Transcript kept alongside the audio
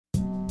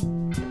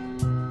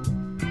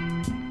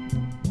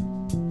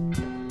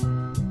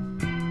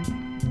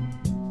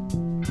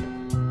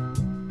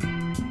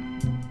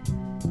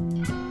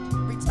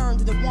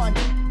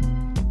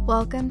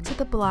Welcome to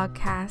the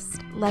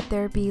blogcast, Let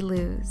There Be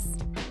Luz.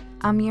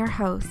 I'm your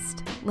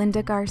host,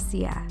 Linda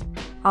Garcia,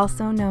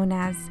 also known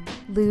as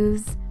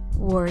Luz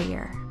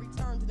Warrior.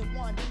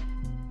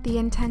 The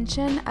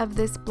intention of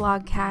this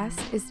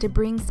blogcast is to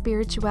bring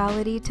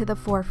spirituality to the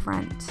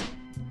forefront,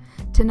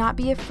 to not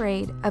be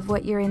afraid of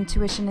what your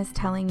intuition is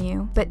telling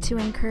you, but to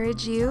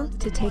encourage you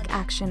to take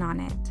action on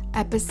it.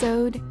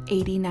 Episode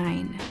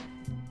 89.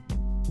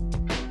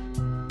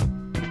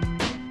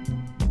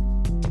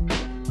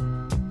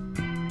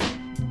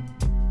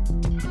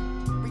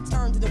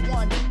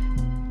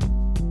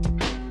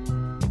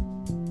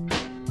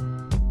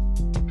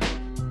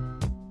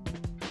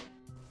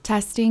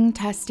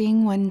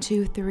 Testing, 1,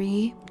 2,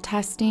 3.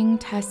 Testing,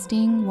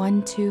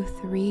 1, 2,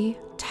 3.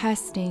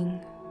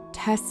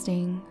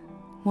 Testing,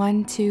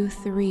 1, 2,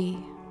 3.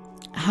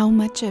 How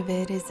much of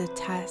it is a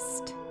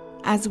test?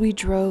 As we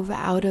drove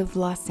out of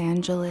Los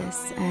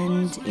Angeles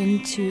and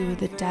into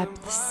the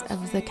depths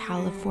of the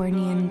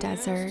Californian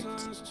desert,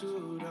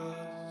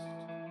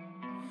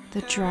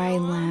 the dry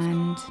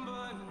land,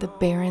 the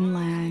barren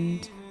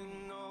land,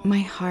 my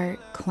heart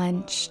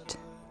clenched.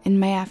 In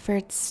my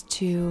efforts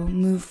to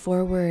move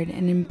forward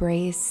and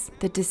embrace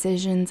the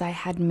decisions I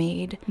had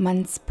made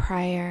months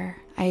prior,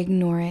 I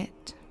ignore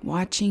it,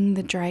 watching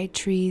the dry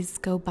trees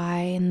go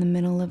by in the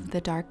middle of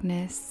the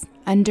darkness.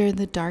 Under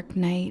the dark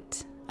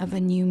night of a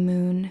new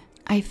moon,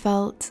 I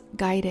felt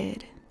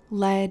guided,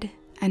 led,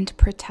 and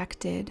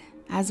protected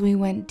as we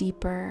went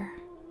deeper.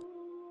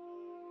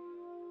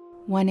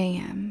 1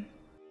 a.m.,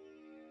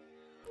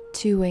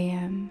 2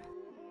 a.m.,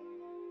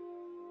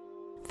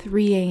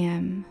 3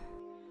 a.m.,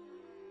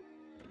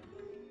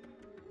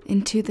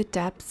 into the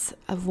depths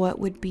of what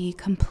would be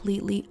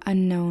completely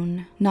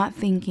unknown, not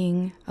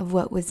thinking of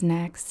what was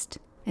next,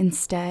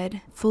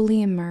 instead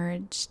fully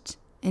immersed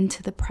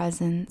into the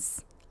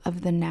presence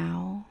of the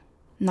now,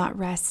 not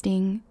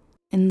resting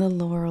in the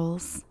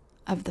laurels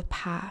of the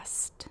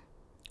past.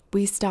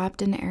 We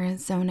stopped in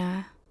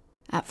Arizona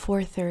at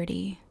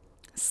 4:30,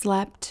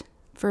 slept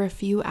for a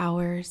few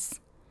hours.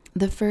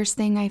 The first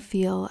thing I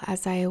feel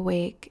as I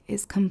awake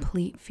is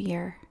complete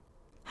fear.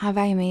 Have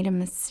I made a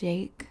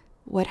mistake?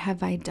 What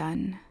have I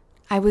done?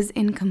 I was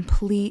in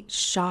complete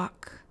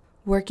shock,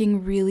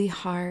 working really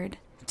hard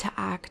to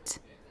act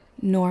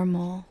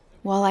normal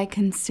while I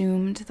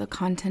consumed the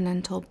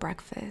continental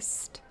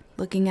breakfast,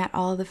 looking at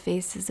all the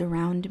faces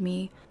around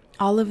me,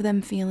 all of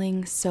them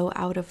feeling so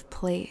out of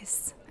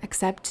place.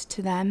 Except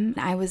to them,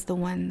 I was the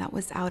one that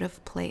was out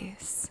of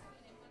place.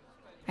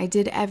 I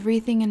did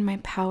everything in my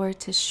power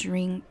to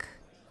shrink.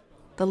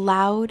 The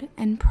loud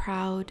and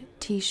proud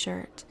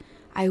t-shirt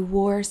I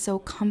wore so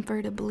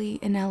comfortably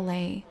in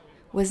LA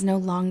was no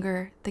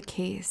longer the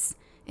case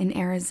in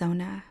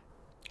Arizona.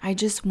 I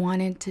just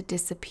wanted to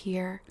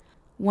disappear,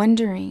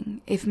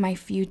 wondering if my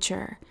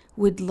future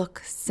would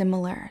look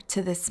similar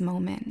to this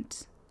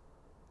moment.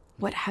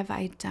 What have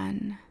I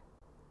done?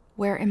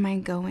 Where am I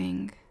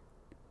going?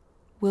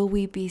 Will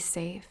we be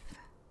safe?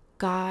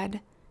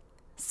 God,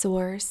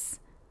 Source,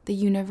 the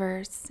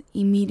universe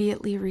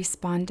immediately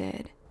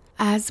responded.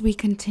 As we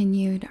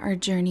continued our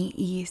journey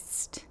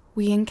east,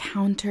 we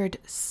encountered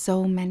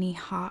so many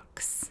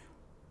hawks.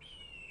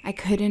 I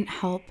couldn't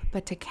help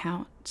but to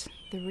count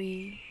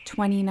 3,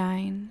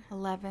 29,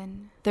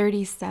 11,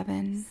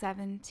 37,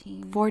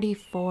 17,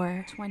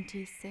 44,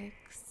 26,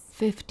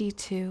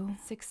 52,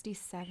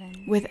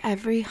 67. With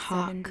every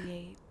hawk,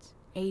 78,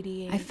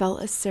 88, I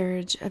felt a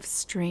surge of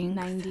strength,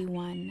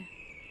 91,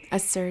 a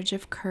surge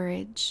of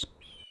courage.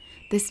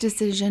 This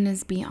decision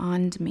is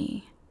beyond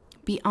me,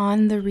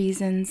 beyond the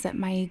reasons that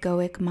my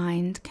egoic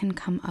mind can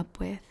come up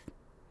with.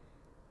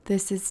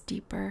 This is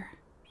deeper.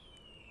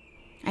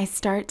 I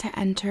start to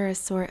enter a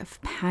sort of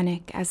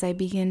panic as I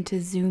begin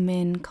to zoom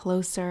in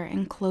closer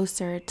and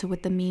closer to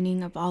what the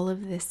meaning of all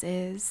of this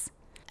is.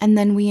 And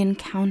then we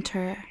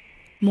encounter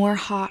more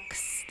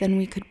hawks than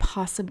we could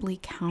possibly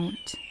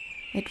count.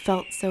 It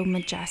felt so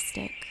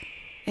majestic.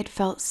 It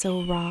felt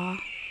so raw.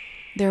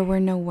 There were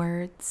no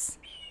words.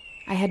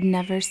 I had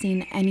never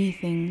seen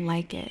anything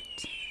like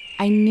it.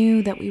 I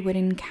knew that we would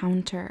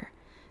encounter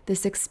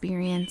this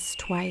experience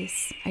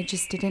twice. I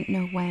just didn't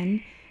know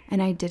when,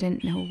 and I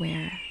didn't know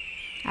where.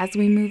 As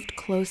we moved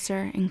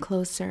closer and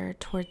closer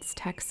towards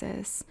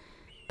Texas,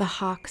 the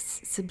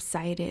hawks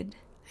subsided,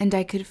 and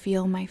I could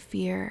feel my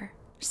fear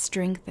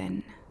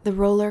strengthen. The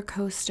roller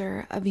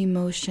coaster of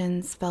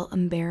emotions felt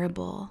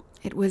unbearable.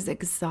 It was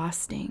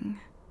exhausting.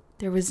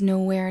 There was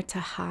nowhere to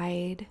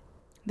hide.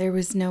 There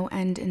was no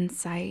end in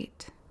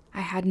sight.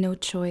 I had no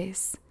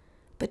choice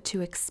but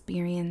to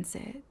experience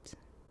it.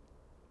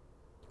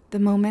 The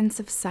moments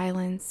of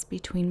silence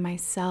between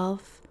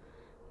myself,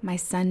 my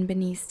son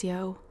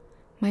Benicio,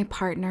 my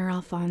partner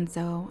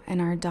Alfonso,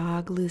 and our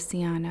dog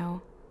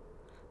Luciano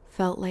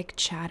felt like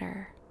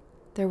chatter.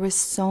 There was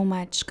so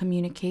much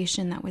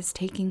communication that was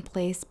taking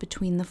place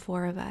between the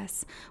four of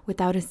us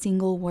without a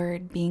single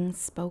word being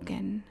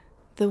spoken.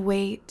 The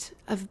weight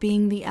of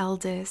being the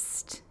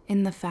eldest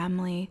in the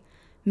family,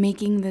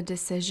 making the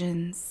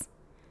decisions,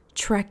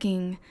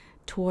 trekking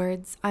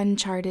towards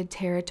uncharted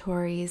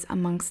territories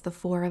amongst the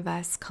four of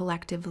us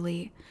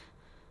collectively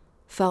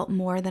felt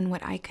more than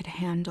what I could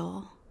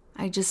handle.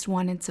 I just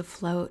wanted to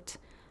float.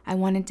 I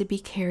wanted to be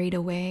carried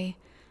away.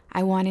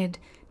 I wanted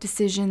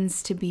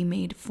decisions to be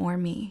made for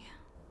me.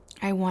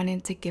 I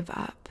wanted to give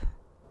up.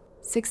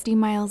 60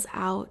 miles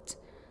out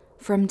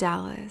from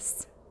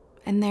Dallas,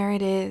 and there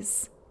it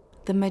is,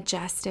 the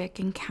majestic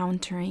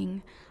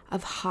encountering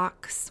of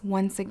hawks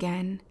once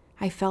again.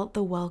 I felt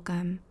the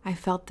welcome, I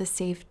felt the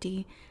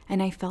safety,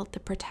 and I felt the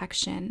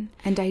protection.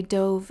 And I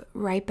dove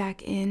right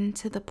back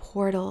into the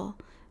portal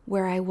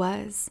where I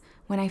was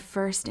when I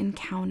first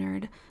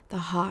encountered the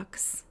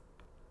hawks.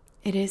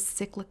 It is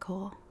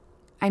cyclical.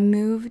 I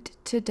moved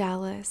to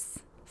Dallas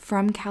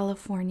from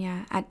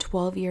California at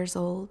 12 years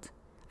old,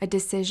 a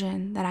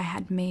decision that I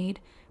had made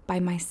by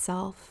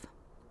myself.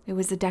 It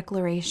was a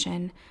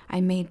declaration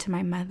I made to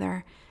my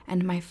mother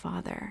and my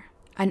father.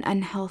 An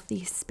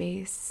unhealthy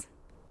space,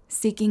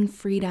 seeking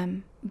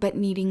freedom but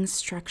needing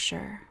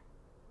structure.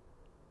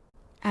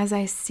 As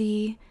I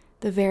see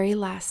the very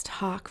last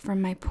hawk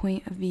from my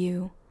point of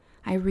view,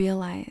 I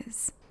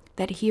realize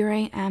that here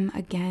I am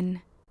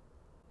again,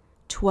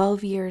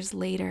 12 years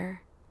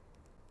later,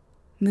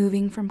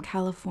 moving from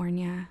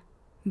California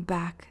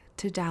back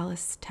to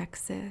Dallas,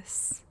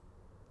 Texas.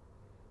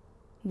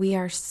 We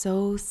are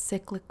so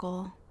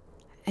cyclical,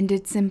 and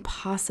it's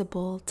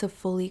impossible to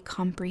fully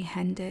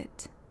comprehend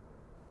it.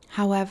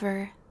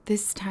 However,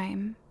 this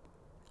time,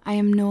 I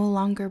am no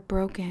longer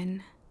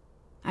broken.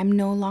 I'm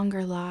no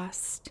longer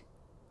lost.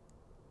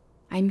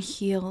 I'm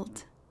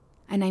healed,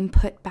 and I'm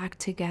put back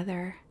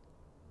together.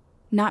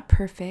 Not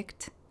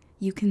perfect.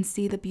 You can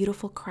see the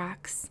beautiful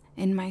cracks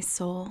in my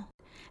soul,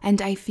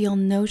 and I feel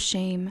no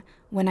shame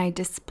when I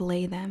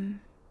display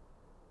them.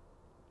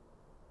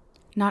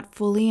 Not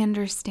fully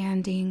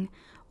understanding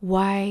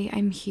why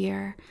I'm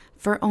here,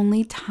 for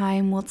only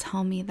time will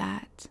tell me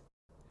that.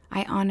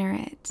 I honor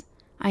it.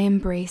 I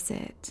embrace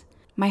it.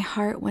 My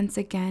heart once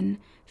again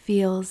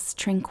feels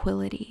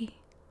tranquility.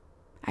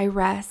 I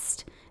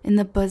rest in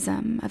the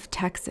bosom of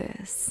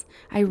Texas.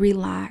 I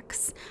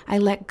relax. I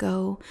let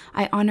go.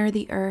 I honor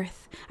the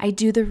earth. I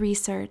do the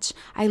research.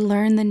 I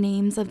learn the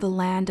names of the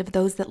land of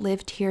those that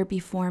lived here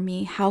before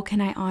me. How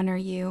can I honor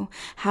you?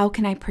 How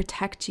can I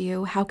protect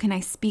you? How can I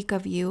speak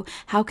of you?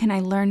 How can I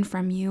learn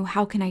from you?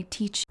 How can I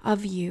teach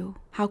of you?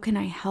 How can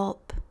I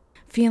help?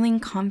 Feeling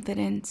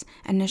confident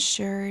and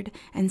assured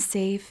and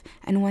safe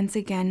and once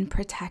again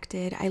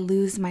protected, I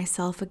lose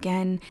myself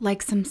again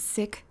like some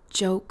sick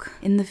joke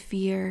in the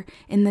fear,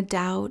 in the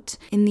doubt,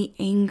 in the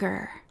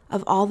anger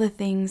of all the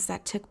things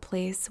that took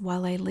place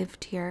while I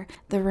lived here,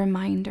 the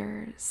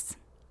reminders.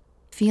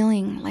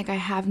 Feeling like I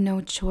have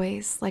no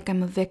choice, like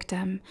I'm a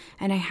victim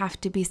and I have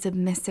to be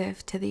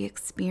submissive to the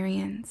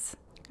experience.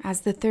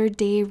 As the third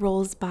day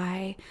rolls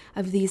by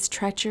of these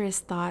treacherous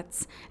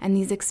thoughts and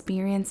these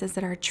experiences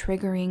that are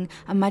triggering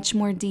a much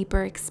more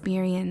deeper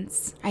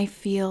experience, I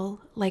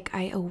feel like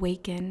I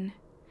awaken.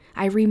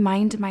 I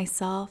remind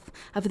myself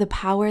of the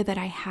power that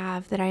I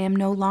have, that I am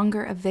no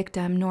longer a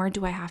victim, nor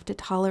do I have to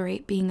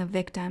tolerate being a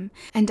victim.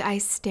 And I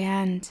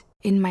stand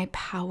in my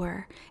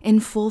power, in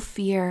full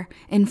fear,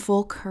 in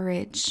full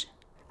courage.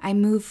 I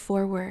move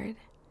forward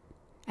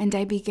and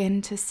I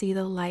begin to see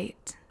the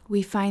light.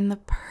 We find the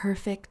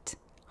perfect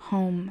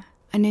home,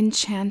 an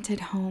enchanted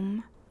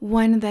home,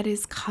 one that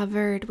is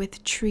covered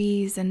with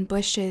trees and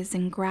bushes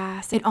and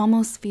grass. It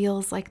almost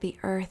feels like the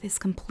earth is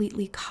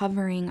completely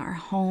covering our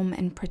home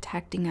and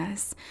protecting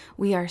us.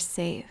 We are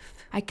safe.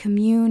 I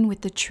commune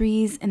with the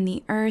trees and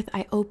the earth.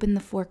 I open the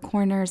four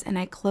corners and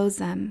I close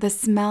them. The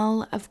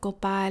smell of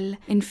copal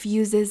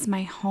infuses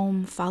my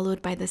home,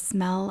 followed by the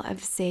smell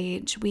of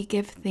sage. We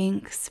give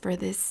thanks for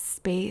this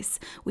space.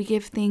 We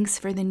give thanks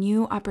for the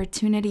new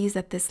opportunities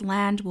that this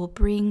land will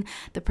bring,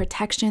 the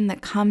protection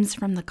that comes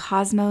from the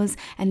cosmos,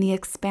 and the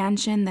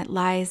expansion that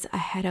lies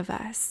ahead of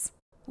us.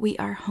 We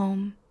are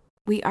home.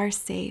 We are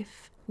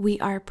safe. We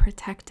are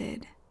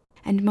protected.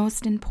 And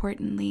most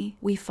importantly,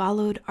 we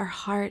followed our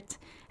heart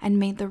and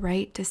made the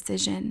right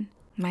decision.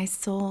 My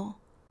soul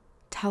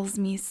tells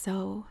me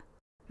so.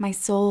 My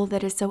soul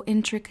that is so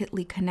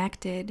intricately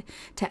connected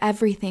to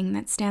everything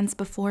that stands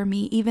before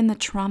me, even the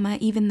trauma,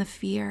 even the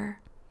fear,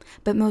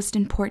 but most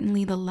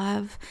importantly, the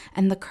love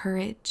and the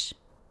courage.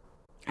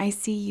 I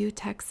see you,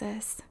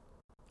 Texas.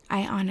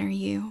 I honor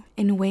you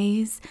in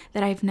ways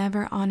that I've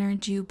never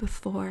honored you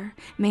before.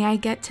 May I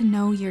get to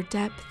know your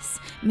depths.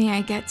 May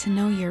I get to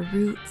know your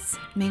roots.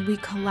 May we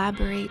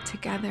collaborate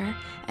together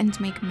and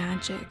make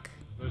magic.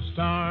 The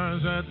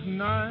stars at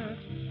night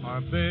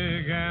are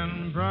big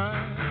and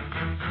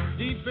bright.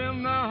 Deep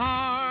in the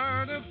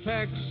heart of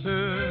Texas,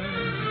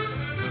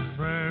 the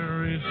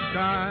prairie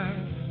sky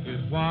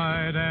is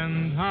wide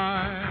and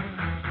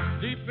high.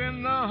 Deep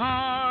in the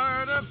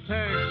heart of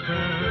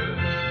Texas,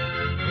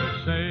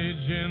 the